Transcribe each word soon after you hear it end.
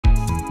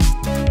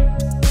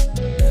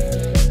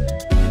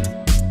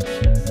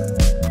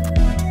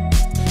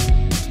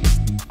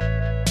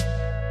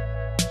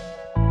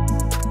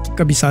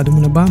Kabisado mo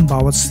na ba ang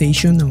bawat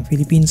station ng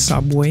Philippine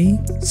Subway?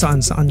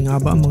 Saan-saan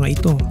nga ba ang mga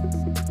ito?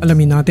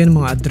 Alamin natin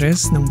ang mga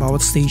address ng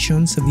bawat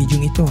station sa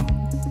video ito.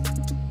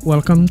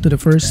 Welcome to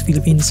the first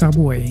Philippine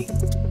Subway.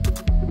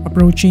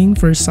 Approaching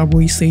first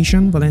subway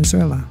station,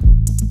 Valenzuela.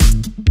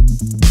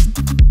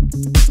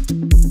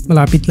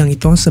 Malapit lang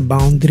ito sa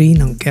boundary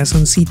ng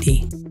Quezon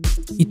City.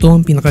 Ito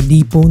ang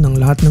pinaka-depo ng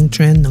lahat ng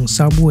trend ng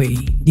subway.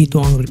 Dito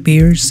ang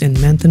repairs and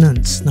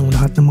maintenance ng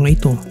lahat ng mga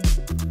ito.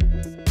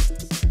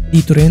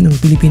 Dito rin ang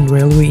Philippine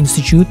Railway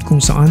Institute kung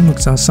saan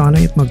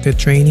magsasanay at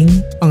magte-training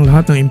ang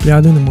lahat ng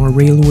empleyado ng mga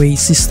railway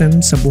system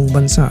sa buong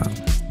bansa.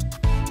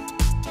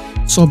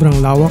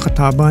 Sobrang lawak at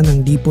haba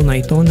ng depo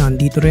na ito.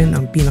 Nandito rin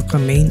ang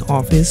pinaka-main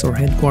office or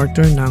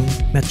headquarter ng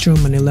Metro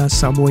Manila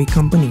Subway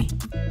Company.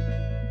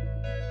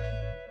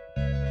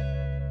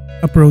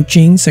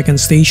 Approaching second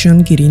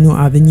station, Quirino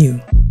Avenue.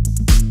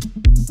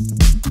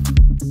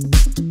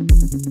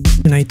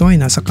 Na ito ay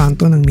nasa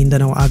kanto ng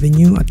Mindanao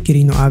Avenue at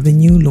Quirino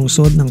Avenue,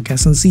 lungsod ng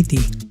Quezon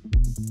City.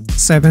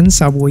 7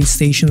 subway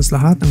stations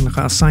lahat ang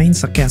naka-assign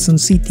sa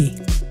Quezon City.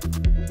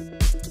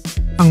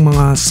 Ang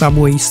mga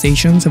subway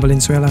stations sa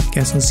Valenzuela at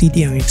Quezon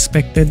City ang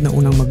expected na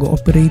unang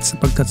mag-ooperate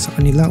sapagkat sa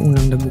kanila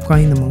unang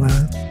nagukay ng mga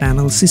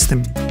tunnel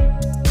system.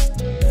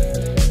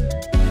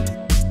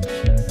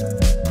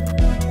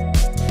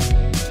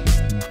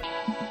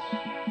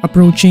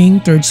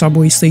 Approaching third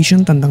subway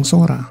station, Tandang,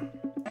 Sora.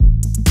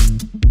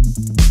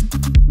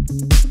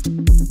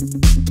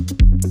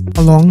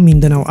 Along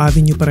Mindanao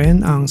Avenue pa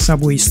rin ang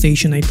subway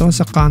station na ito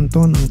sa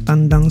kanto ng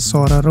Tandang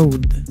Sora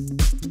Road.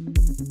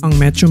 Ang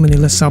Metro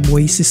Manila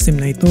Subway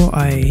system na ito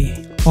ay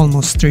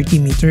almost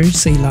 30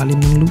 meters sa ilalim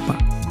ng lupa.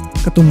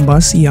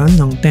 Katumbas iyan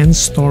ng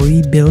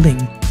 10-story building.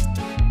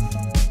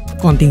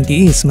 Konting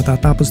tiis,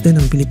 matatapos din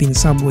ang Philippine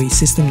Subway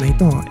system na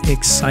ito.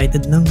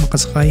 Excited nang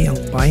makasakay ang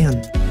bayan.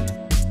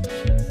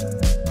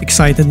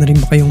 Excited na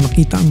rin ba kayong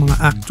makita ang mga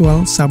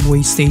actual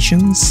subway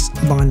stations?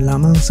 Abangan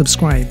lamang,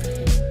 subscribe.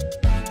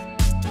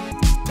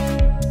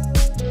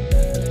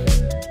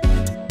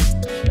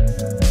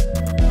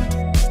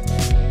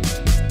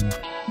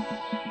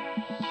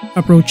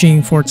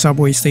 Approaching 4th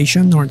Subway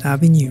Station, North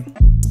Avenue.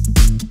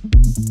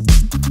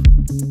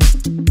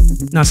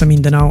 Nasa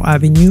Mindanao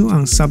Avenue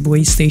ang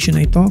subway station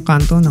na ito,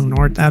 kanto ng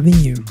North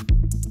Avenue.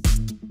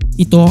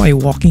 Ito ay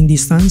walking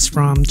distance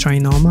from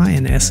Trinoma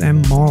and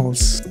SM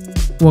Malls.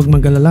 Huwag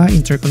mag-alala,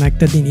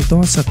 interconnected din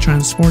ito sa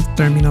transport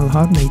terminal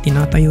hub na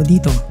itinatayo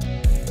dito.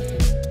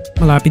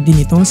 Malapit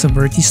din ito sa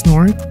Vertis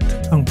North,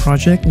 ang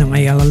project ng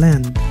Ayala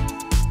Land.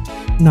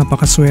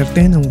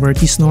 Napakaswerte ng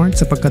Vertis North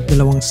sapagkat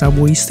 2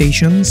 subway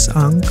stations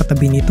ang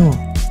katabi nito.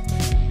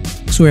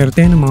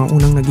 Swerte ng mga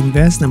unang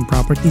nag-invest ng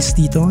properties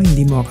dito,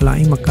 hindi mo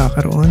akalaing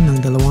magkakaroon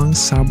ng 2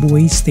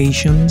 subway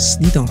stations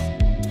dito.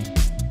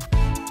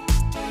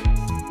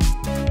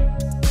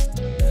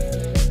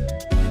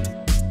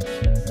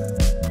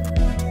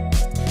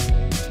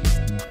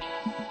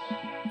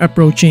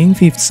 Approaching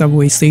 5th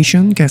Subway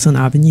Station, Quezon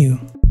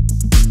Avenue.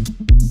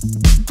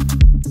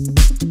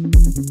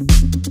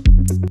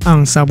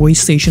 Ang subway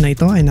station na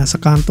ito ay nasa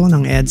kanto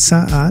ng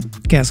EDSA at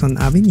Quezon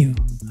Avenue.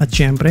 At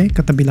syempre,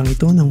 katabi lang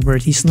ito ng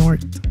Vertis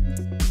North.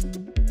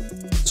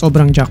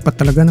 Sobrang jackpot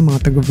talaga ng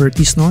mga taga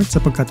Vertis North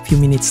sapagkat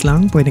few minutes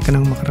lang pwede ka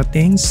nang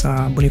makarating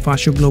sa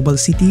Bonifacio Global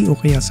City o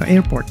kaya sa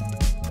airport.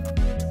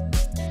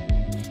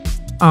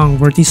 Ang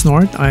Vertis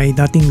North ay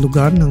dating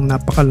lugar ng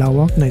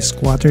napakalawak na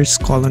squatters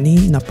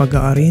colony na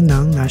pag-aari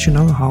ng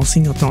National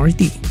Housing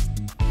Authority.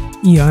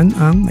 Iyan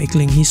ang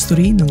maikling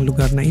history ng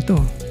lugar na ito.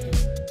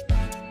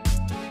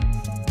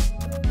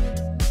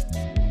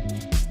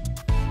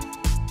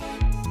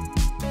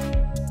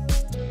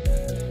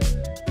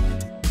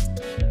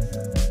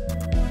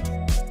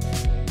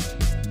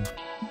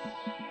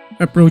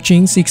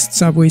 Approaching 6th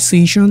Subway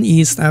Station,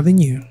 East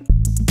Avenue.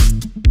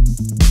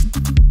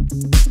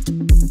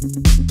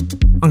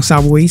 Ang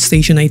subway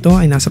station na ito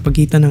ay nasa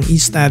pagitan ng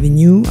East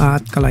Avenue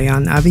at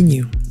Kalayaan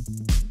Avenue.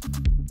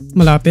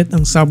 Malapit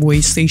ang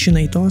subway station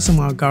na ito sa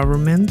mga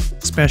government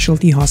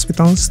specialty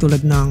hospitals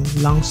tulad ng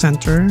Lung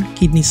Center,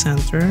 Kidney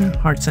Center,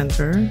 Heart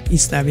Center,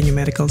 East Avenue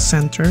Medical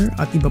Center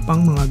at iba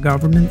pang mga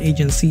government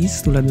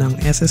agencies tulad ng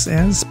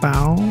SSS,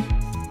 PAO,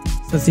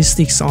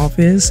 Statistics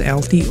Office,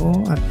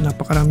 LTO at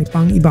napakarami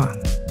pang iba.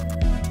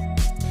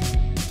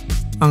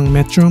 Ang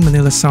Metro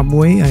Manila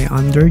Subway ay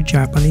under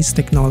Japanese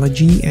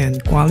technology and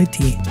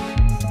quality.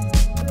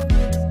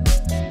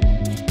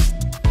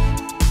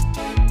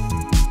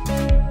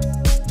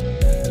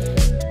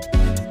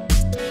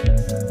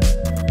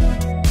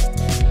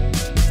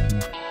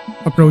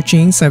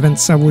 Approaching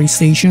 7th Subway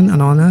Station,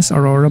 Anonas,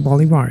 Aurora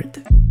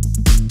Boulevard.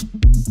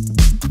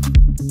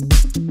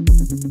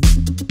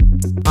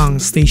 Ang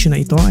station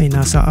na ito ay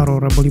nasa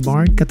Aurora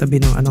Boulevard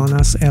katabi ng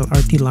Anonas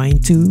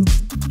LRT2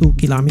 2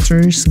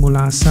 kilometers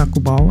mula sa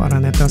Cubao,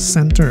 Araneta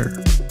Center.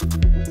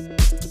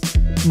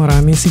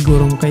 Marami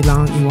sigurong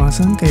kailangang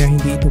iwasan kaya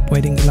hindi ito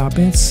pwedeng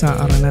ilapit sa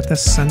Araneta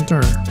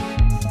Center.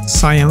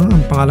 Sayang,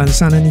 ang pangalan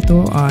sana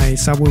nito ay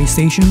Subway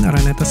Station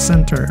Araneta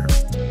Center.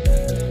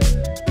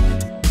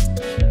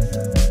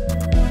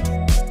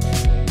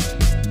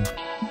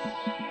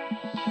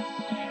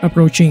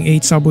 Approaching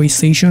 8 Subway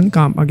Station,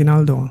 Camp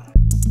Aguinaldo.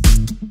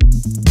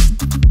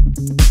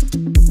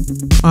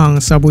 Ang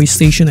subway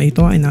station na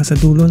ito ay nasa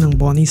dulo ng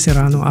Boni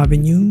Serrano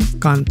Avenue,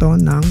 kanto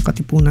ng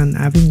Katipunan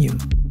Avenue.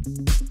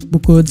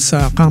 Bukod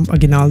sa Camp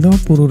Aguinaldo,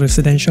 puro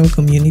residential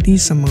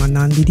communities ang mga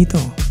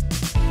nandito.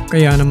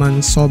 Kaya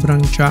naman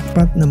sobrang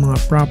jackpot ng mga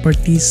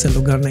properties sa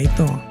lugar na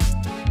ito.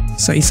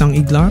 Sa isang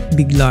iglap,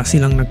 bigla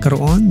silang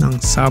nagkaroon ng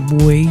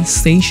subway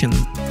station.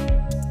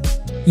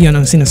 Yan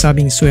ang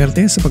sinasabing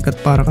swerte sapagkat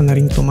para ka na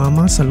ring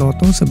tumama sa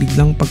loto sa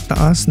biglang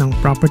pagtaas ng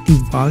property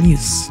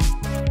values.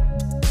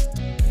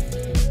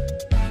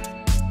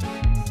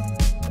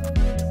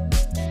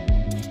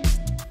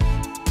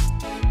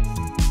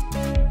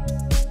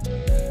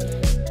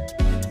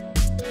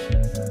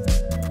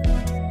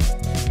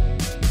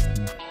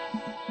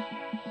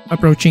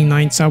 Approaching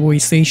 9th Subway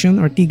Station,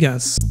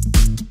 Ortigas.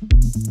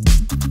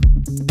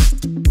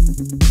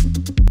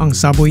 Ang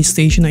subway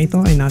station na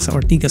ito ay nasa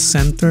Ortigas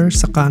Center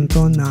sa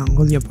kanto ng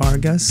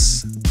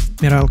Vargas,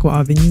 Meralco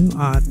Avenue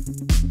at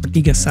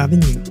Ortigas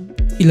Avenue.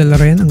 Kilala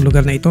rin ang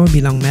lugar na ito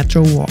bilang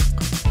Metro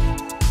Walk.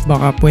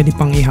 Baka pwede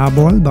pang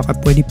ihabol, baka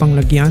pwede pang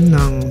lagyan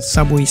ng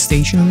subway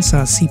station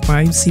sa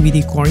C5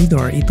 CBD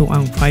corridor. Ito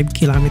ang 5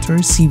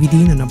 km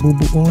CBD na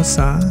nabubuo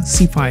sa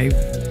C5.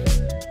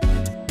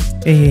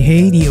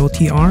 Hey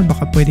DOTR,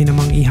 baka pwede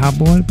namang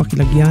ihabol,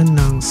 pakilagyan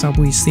ng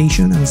subway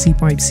station ang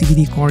C5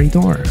 CBD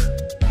corridor.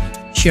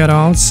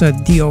 Shoutout sa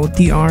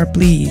DOTR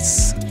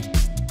please.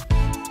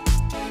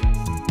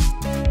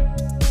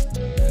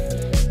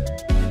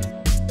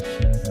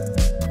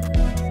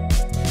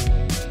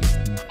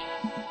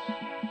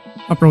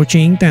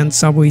 Approaching 10th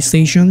Subway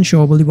Station,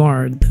 Shaw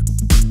Boulevard.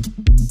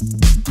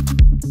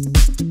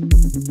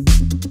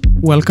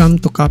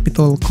 Welcome to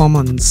Capitol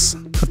Commons.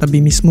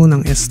 Katabi mismo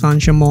ng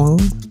Estancia Mall,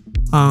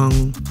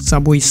 ang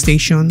subway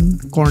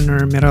station,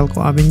 corner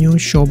Meralco Avenue,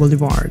 Shaw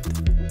Boulevard.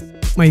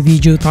 May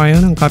video tayo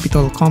ng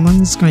Capitol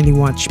Commons, kindly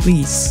watch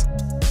please.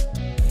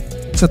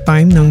 Sa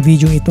time ng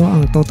video ito,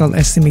 ang total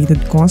estimated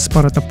cost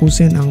para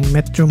tapusin ang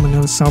Metro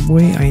Manila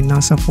Subway ay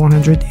nasa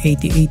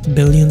 488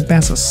 billion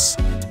pesos.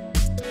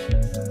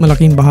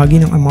 Malaking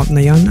bahagi ng amount na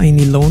yan ay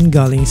niloan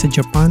galing sa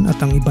Japan at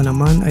ang iba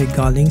naman ay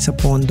galing sa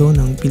pondo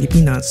ng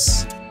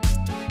Pilipinas.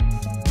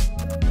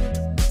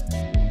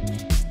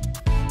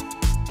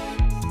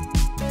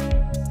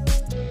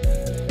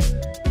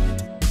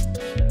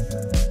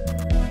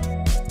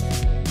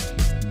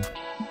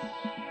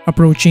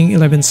 Approaching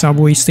 11th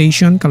Subway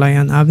Station,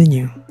 Kalayaan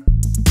Avenue.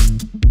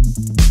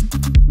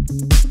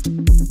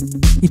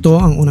 Ito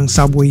ang unang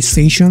subway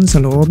station sa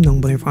loob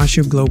ng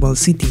Bonifacio Global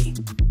City.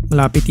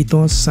 Malapit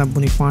ito sa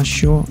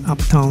Bonifacio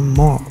Uptown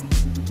Mall.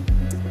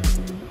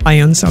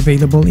 Ayon sa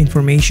available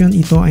information,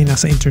 ito ay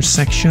nasa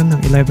intersection ng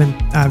 11th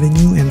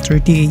Avenue and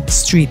 38th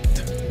Street,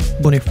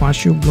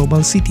 Bonifacio Global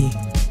City.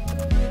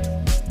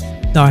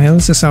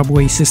 Dahil sa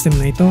subway system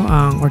na ito,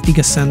 ang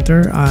Ortigas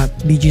Center at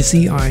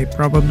BGC ay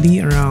probably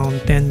around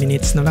 10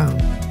 minutes na lang.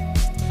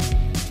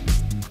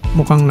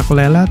 Mukhang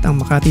nakulelat ang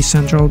Makati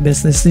Central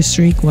Business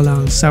District,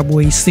 walang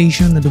subway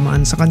station na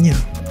dumaan sa kanya.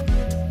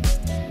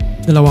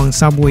 2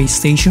 subway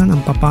station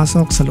ang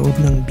papasok sa loob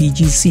ng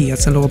BGC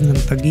at sa loob ng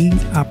TAGUIG,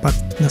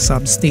 4 na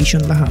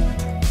substation lahat.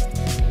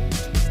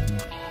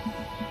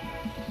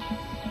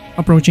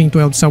 Approaching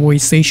 12th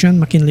Subway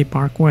Station, McKinley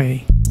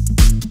Parkway.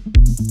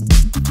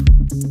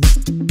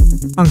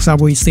 Ang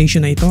subway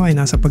station na ito ay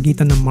nasa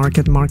pagitan ng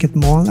Market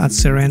Mall at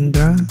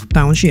Serrano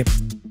Township.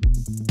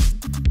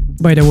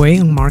 By the way,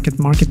 ang Market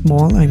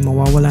Mall ay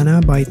mawawala na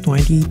by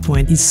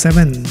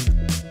 2027.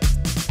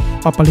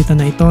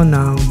 Papalitan na ito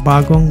ng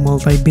bagong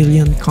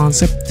multi-billion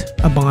concept,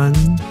 abangan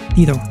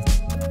dito.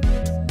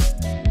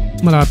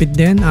 Malapit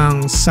din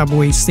ang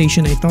subway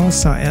station na ito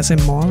sa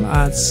SM Mall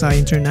at sa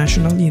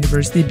International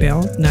University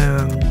Belt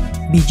ng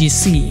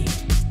BGC.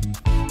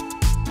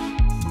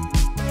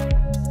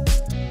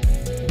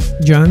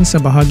 Diyan sa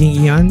bahaging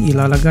iyan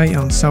ilalagay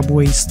ang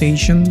subway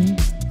station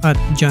at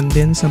diyan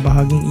din sa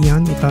bahaging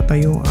iyan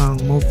itatayo ang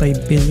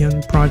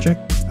multi-billion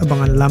project,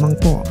 abangan lamang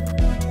po.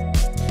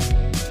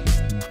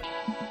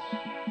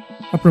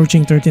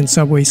 Approaching 13th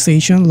Subway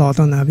Station,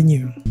 Lawton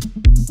Avenue.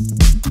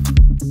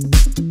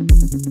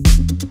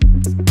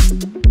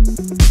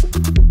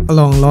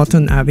 Along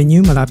Lawton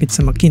Avenue, malapit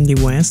sa McKinley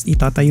West,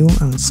 itatayo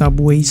ang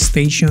subway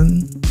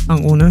station,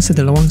 ang una sa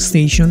 2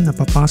 station na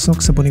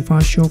papasok sa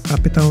Bonifacio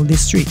Capital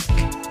District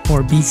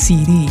or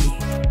BCD.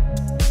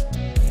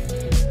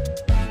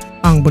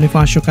 Ang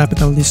Bonifacio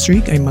Capital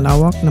District ay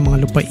malawak na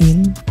mga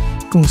lupain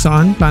kung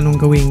saan planong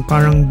gawing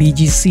parang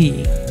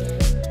BGC.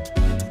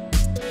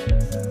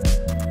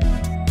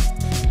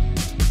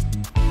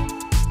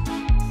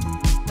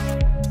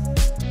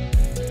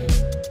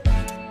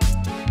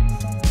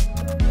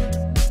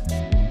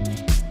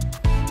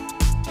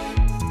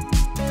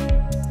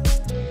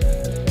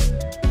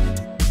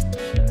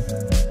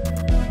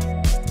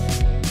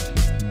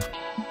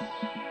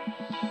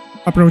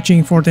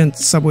 Approaching 14th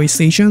Subway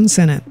Station,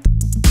 Senate.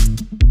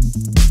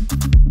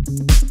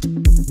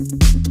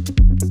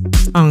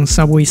 Ang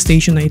subway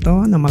station na ito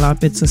na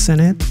malapit sa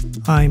Senate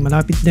ay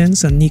malapit din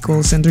sa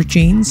Nichols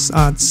Interchange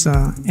at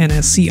sa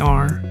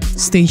NSCR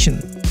Station.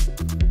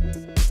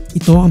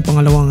 Ito ang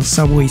pangalawang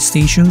subway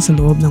station sa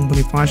loob ng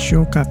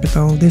Bonifacio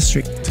Capital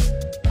District.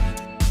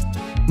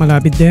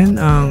 Malapit din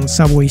ang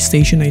subway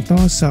station na ito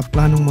sa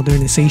planong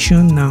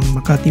modernization ng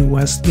Makati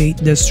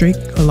Westgate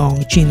District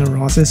along Chino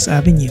Roces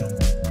Avenue.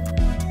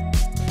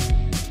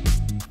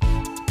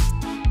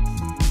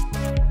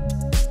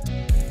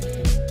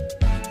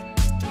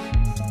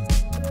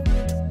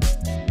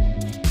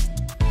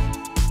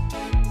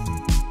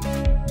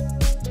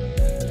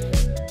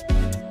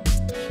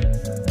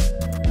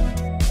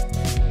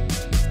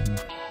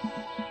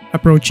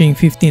 Approaching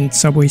 15th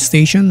subway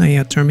station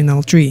ay Terminal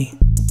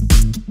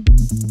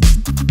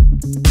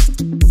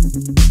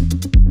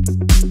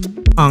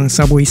 3. Ang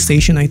subway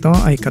station na ito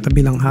ay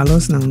katabi lang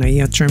halos ng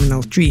NAIA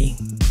Terminal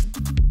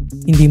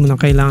 3. Hindi mo na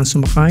kailangan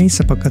sumakay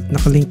sapagkat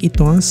nakalink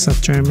ito sa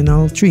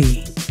Terminal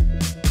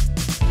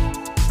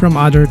 3. From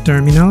other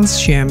terminals,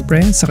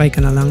 syempre sakay ka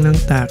na lang ng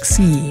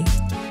taxi.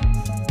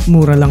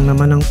 Mura lang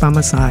naman ang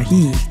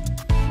pamasahe.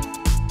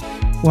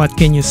 What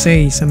can you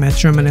say sa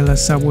Metro Manila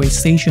Subway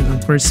Station,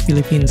 ang first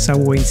Philippine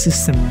subway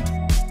system?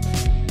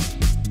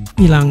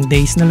 Ilang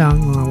days na lang,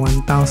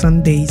 mga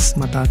 1,000 days,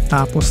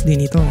 matatapos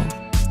din ito.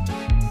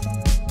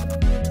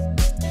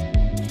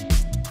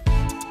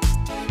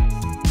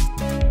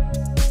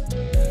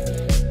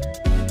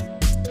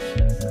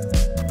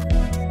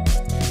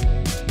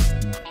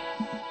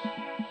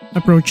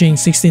 Approaching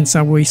 16th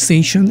subway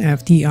station,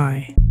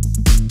 FTI.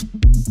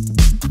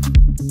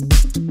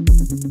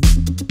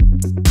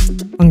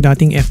 Ang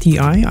dating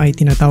FTI ay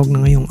tinatawag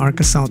na ngayong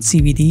Arca South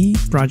CBD,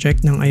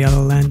 project ng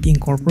Ayala Land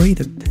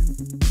Incorporated.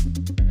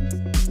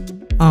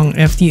 Ang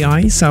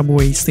FTI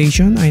subway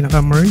station ay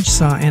nakamerge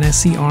sa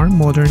NSCR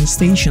Modern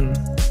Station,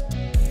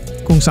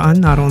 kung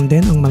saan naroon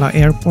din ang Mala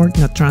Airport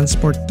na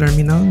transport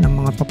terminal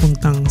ng mga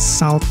papuntang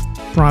South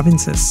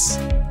Provinces.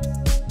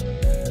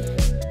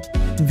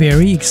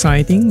 Very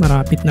exciting,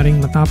 marapit na ring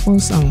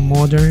matapos ang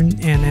modern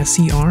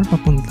NSCR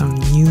papuntang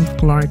New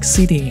Clark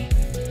City.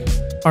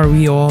 Are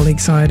we all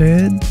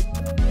excited?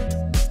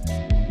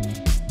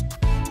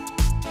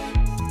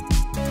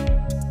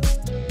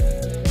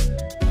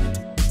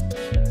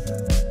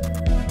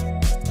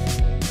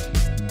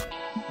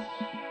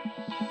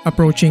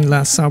 Approaching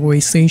last subway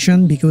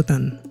station,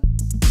 Bikutan.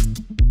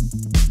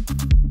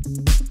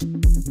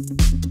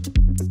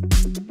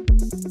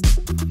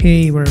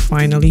 Hey, we're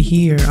finally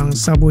here. Ang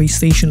subway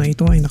station na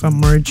ito ay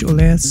naka-merge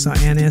ulit sa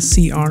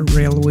NSCR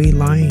railway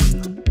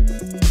line.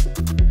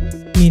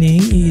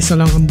 Meaning, iisa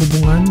lang ang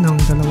bubungan ng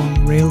dalawang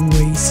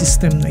railway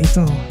system na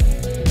ito.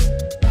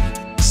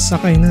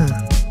 Sakay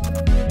na!